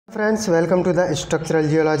Friends, welcome to the structural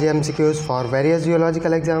geology MCQs for various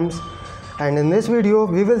geological exams, and in this video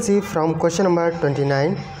we will see from question number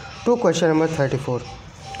 29 to question number 34.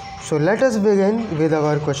 So let us begin with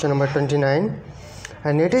our question number 29,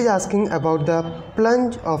 and it is asking about the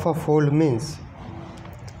plunge of a fold means.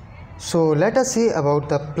 So let us see about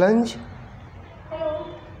the plunge.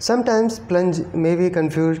 Sometimes plunge may be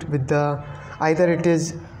confused with either it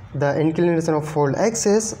is the inclination of fold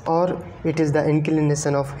axis or it is the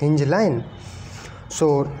inclination of hinge line.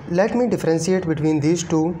 So let me differentiate between these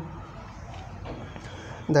two.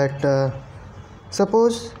 That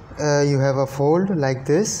suppose you have a fold like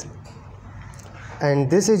this,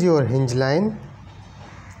 and this is your hinge line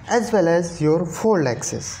as well as your fold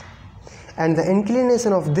axis, and the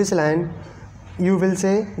inclination of this line you will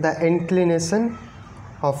say the inclination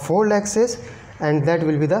of fold axis, and that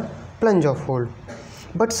will be the plunge of fold.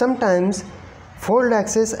 But sometimes fold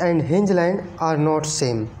axis and hinge line are not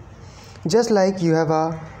same. Just like you have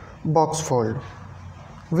a box fold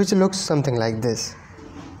which looks something like this.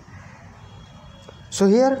 So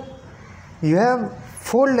here you have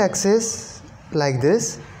fold axis like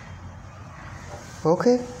this,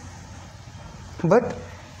 okay, but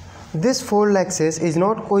this fold axis is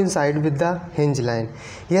not coincide with the hinge line.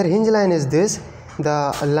 Here hinge line is this,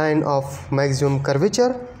 the line of maximum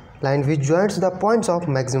curvature, line which joins the points of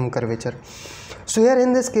maximum curvature. So here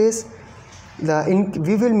in this case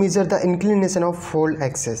we will measure the inclination of fold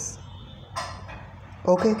axis,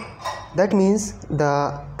 okay. That means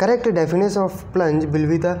the correct definition of plunge will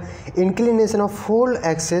be the inclination of fold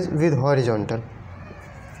axis with horizontal.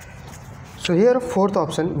 So here fourth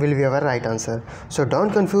option will be our right answer. So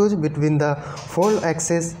don't confuse between the fold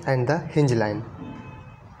axis and the hinge line.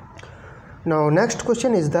 Now next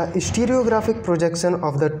question is the stereographic projection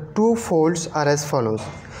of the two folds are as follows.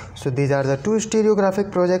 So these are the two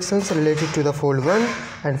stereographic projections related to the fold 1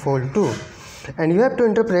 and fold 2, and you have to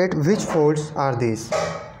interpret which folds are these.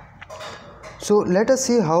 So let us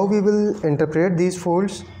see how we will interpret these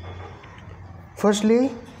folds.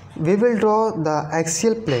 Firstly, we will draw the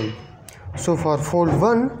axial plane. So for fold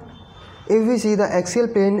 1, if we see the axial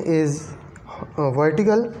plane is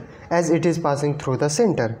vertical as it is passing through the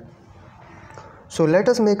center. So let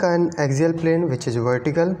us make an axial plane which is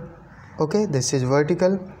vertical, okay, this is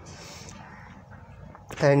vertical,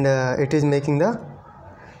 and it is making the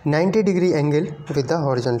 90-degree angle with the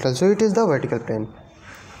horizontal, so it is the vertical plane.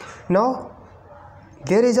 Now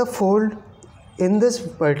there is a fold in this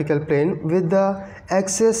vertical plane with the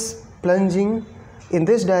axis plunging in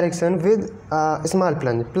this direction with a small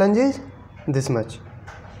plunge. Plunge is this much,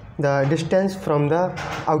 the distance from the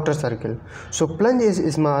outer circle. So plunge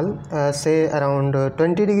is small, say around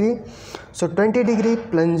 20 degree. So 20 degree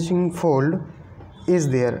plunging fold is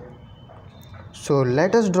there. So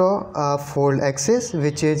let us draw a fold axis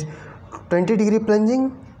which is 20 degree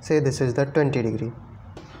plunging, say this is the 20 degree,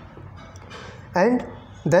 and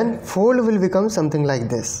then fold will become something like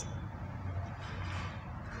this,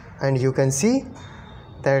 and you can see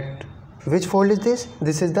that which fold is this?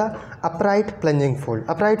 This is the upright plunging fold.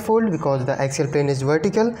 Upright fold because the axial plane is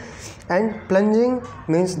vertical, and plunging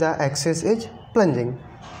means the axis is plunging.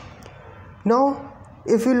 Now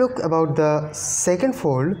if you look about the second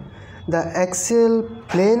fold, the axial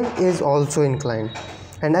plane is also inclined,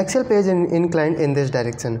 and axial plane is inclined in this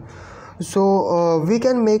direction. So we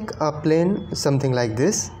can make a plane something like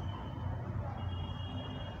this,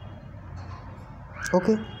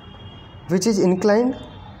 okay, which is inclined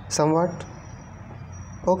somewhat,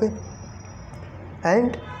 okay,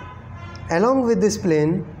 and along with this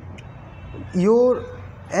plane your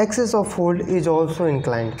axis of fold is also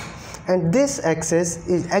inclined, and this axis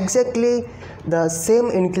is exactly the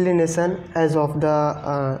same inclination as of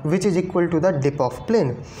the which is equal to the dip of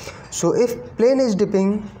plane. So if plane is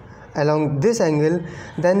dipping along this angle,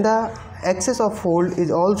 then the axis of fold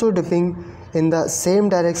is also dipping in the same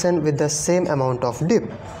direction with the same amount of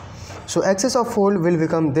dip. So axis of fold will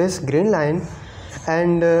become this green line,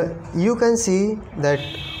 and you can see that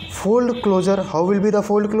fold closure. How will be the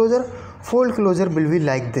fold closure? Fold closure will be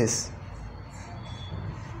like this,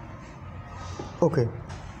 okay.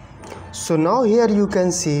 So now here you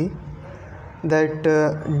can see that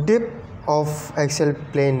dip of axial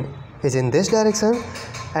plane is in this direction,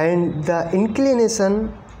 and the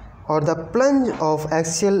inclination or the plunge of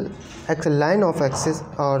axial line of axis,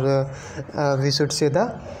 or we should say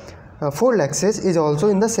the fold axis, is also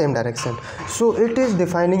in the same direction. So it is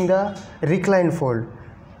defining the reclined fold.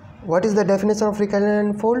 What is the definition of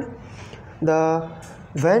reclined fold?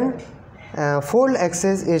 When fold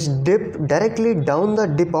axis is dipped directly down the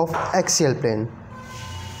dip of axial plane.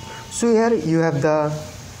 So here you have the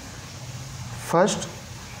first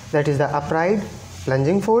that is the upright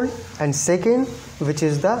plunging fold, and second, which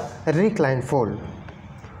is the reclined fold.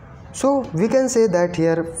 So we can say that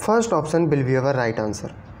here first option will be our right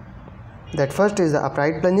answer. That first is the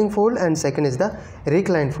upright plunging fold and second is the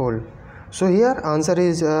reclined fold. So here answer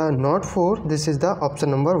is not 4, this is the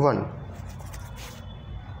option number 1.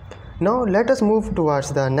 Now let us move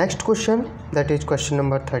towards the next question, that is question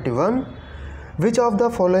number 31. Which of the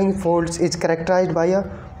following folds is characterized by a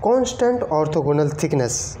constant orthogonal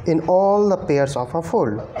thickness in all the pairs of a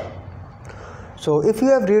fold? So if you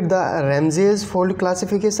have read the Ramsey's fold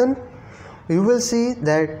classification, you will see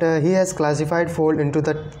that he has classified fold into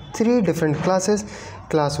the 3 different classes: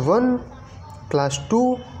 class 1, class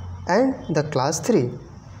 2 and the class 3.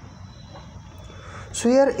 So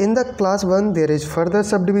here in the class 1 there is further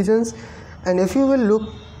subdivisions, and if you will look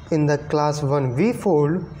in the class 1V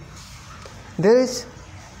fold, there is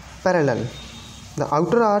parallel, the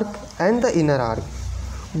outer arc and the inner arc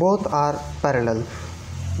both are parallel.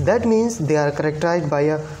 That means they are characterized by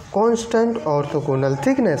a constant orthogonal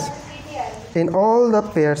thickness in all the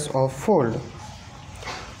pairs of fold.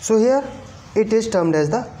 So here it is termed as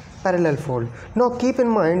the parallel fold. Now keep in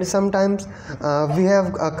mind, sometimes we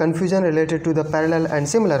have a confusion related to the parallel and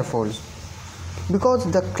similar folds, because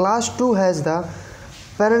the class 2 has the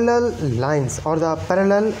parallel lines or the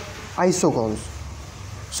parallel isogons.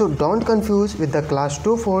 So don't confuse with the class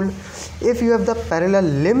 2 fold. If you have the parallel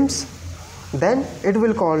limbs, then it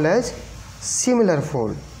will call as similar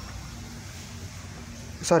fold.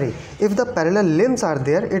 Sorry, if the parallel limbs are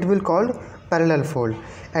there, it will called parallel fold,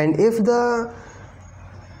 and if the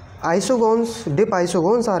isogons, dip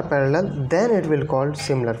isogons are parallel, then it will called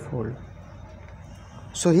similar fold.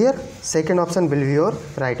 So here second option will be your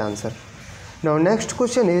right answer. Now next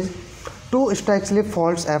question is, 2 strike slip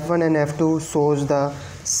faults F1 and F2 shows the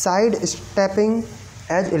side stepping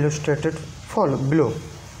as illustrated below.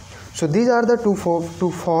 So these are the two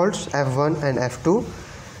faults F1 and F2,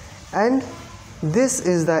 and this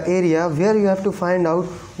is the area where you have to find out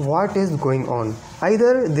what is going on.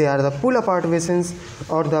 Either they are the pull apart basins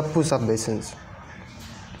or the push up basins.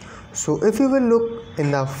 So if you will look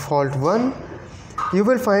in the fault 1, you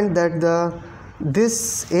will find that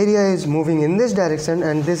this area is moving in this direction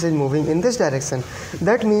and this is moving in this direction.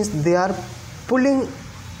 That means they are pulling,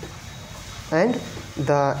 and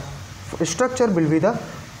the structure will be the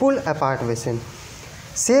pull apart basin.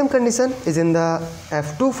 Same condition is in the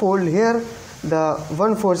F2 fold. Here the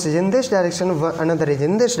one force is in this direction, another is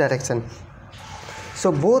in this direction.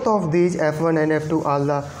 So both of these F1 and F2 are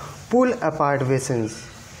the pull apart basins,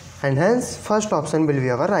 and hence first option will be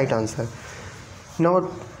our right answer. Now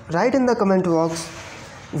write in the comment box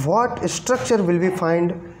what structure will we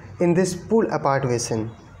find in this pull apart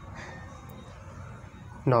basin.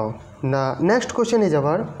 Now the next question is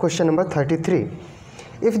our question number 33.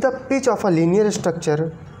 If the pitch of a linear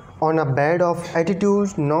structure on a bed of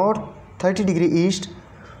altitude north 30 degree east,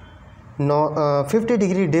 50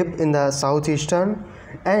 degree dip in the southeastern,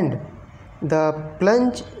 and the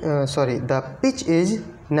pitch is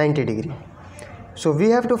 90 degree. So we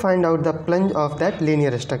have to find out the plunge of that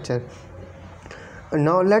linear structure.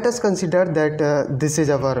 Now let us consider that this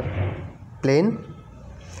is our plane,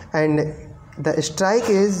 and the strike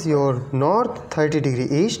is your north 30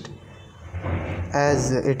 degree east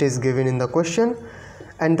as it is given in the question,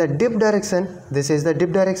 and the dip direction, this is the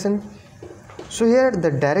dip direction. So here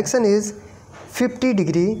the direction is 50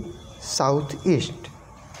 degree southeast.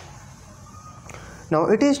 Now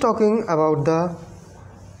it is talking about the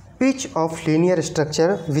pitch of linear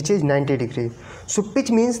structure, which is 90 degree. So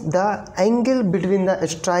pitch means the angle between the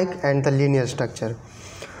strike and the linear structure.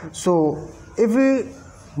 So if we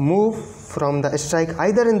move from the strike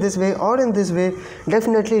either in this way or in this way,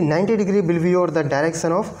 definitely 90 degree will be the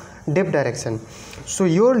direction of dip direction. So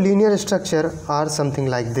your linear structure are something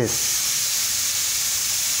like this.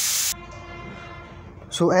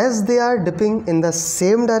 So as they are dipping in the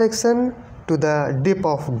same direction to the dip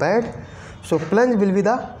of bed, so plunge will be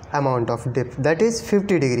the amount of dip, that is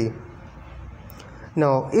 50 degree.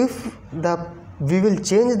 Now if we will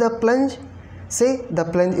change the plunge, say the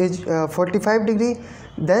plunge is 45 degree,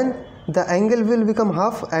 then the angle will become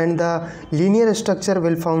half and the linear structure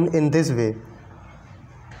will found in this way,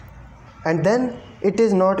 and then it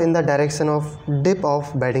is not in the direction of dip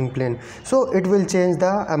of bedding plane, so it will change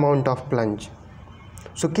the amount of plunge.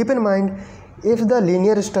 So keep in mind, if the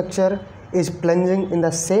linear structure is plunging in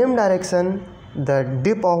the same direction, the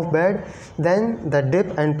dip of bed, then the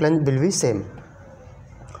dip and plunge will be same.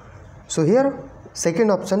 So here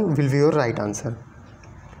second option will be your right answer.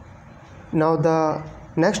 Now the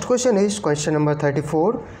next question is question number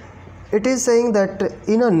 34. it is saying that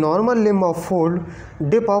in a normal limb of fold,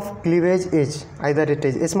 dip of cleavage is either it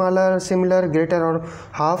is smaller, similar, greater or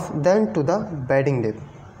half than to the bedding dip.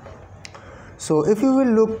 So if you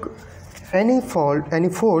will look any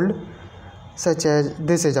fold such as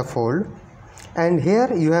this is a fold, and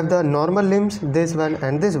here you have the normal limbs, this one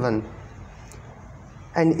and this one,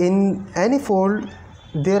 and in any fold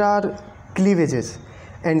there are cleavages,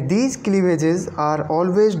 and these cleavages are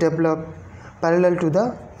always developed parallel to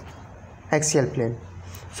the axial plane.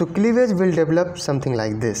 So cleavage will develop something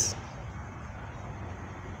like this.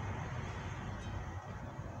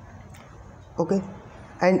 Okay,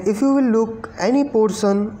 and if you will look any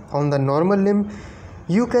portion on the normal limb,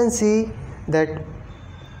 you can see that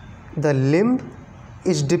the limb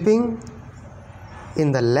is dipping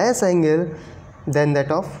in the less angle than that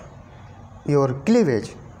of your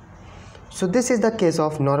cleavage. So this is the case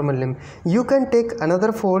of normal limb. You can take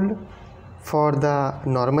another fold for the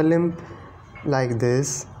normal limb like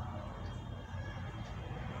this.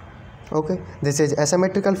 Okay, this is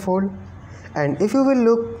asymmetrical fold, and if you will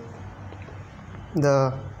look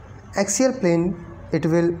the axial plane, it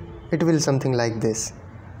will something like this.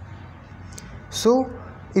 So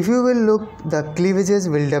if you will look, the cleavages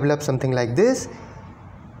will develop something like this,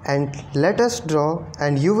 and let us draw,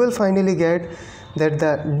 and you will finally get that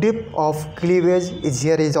the dip of cleavage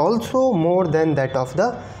is also more than that of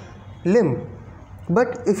the limb.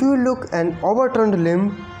 But if you look an overturned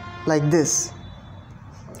limb like this,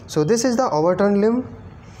 so this is the overturned limb,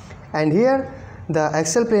 and here the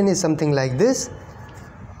axial plane is something like this,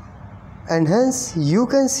 and hence you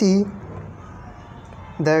can see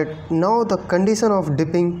that now the condition of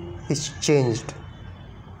dipping is changed.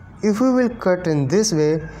 If we will cut in this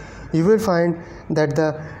way, you will find that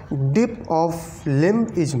the dip of limb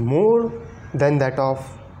is more than that of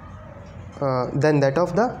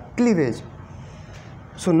the cleavage.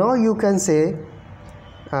 So now you can say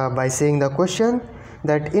by saying the question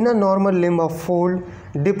that in a normal limb of fold,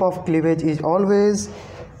 dip of cleavage is always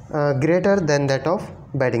greater than that of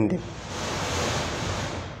bedding dip.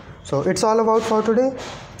 So it's all about for today.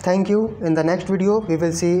 Thank you. In the next video we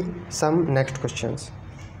will see some next questions.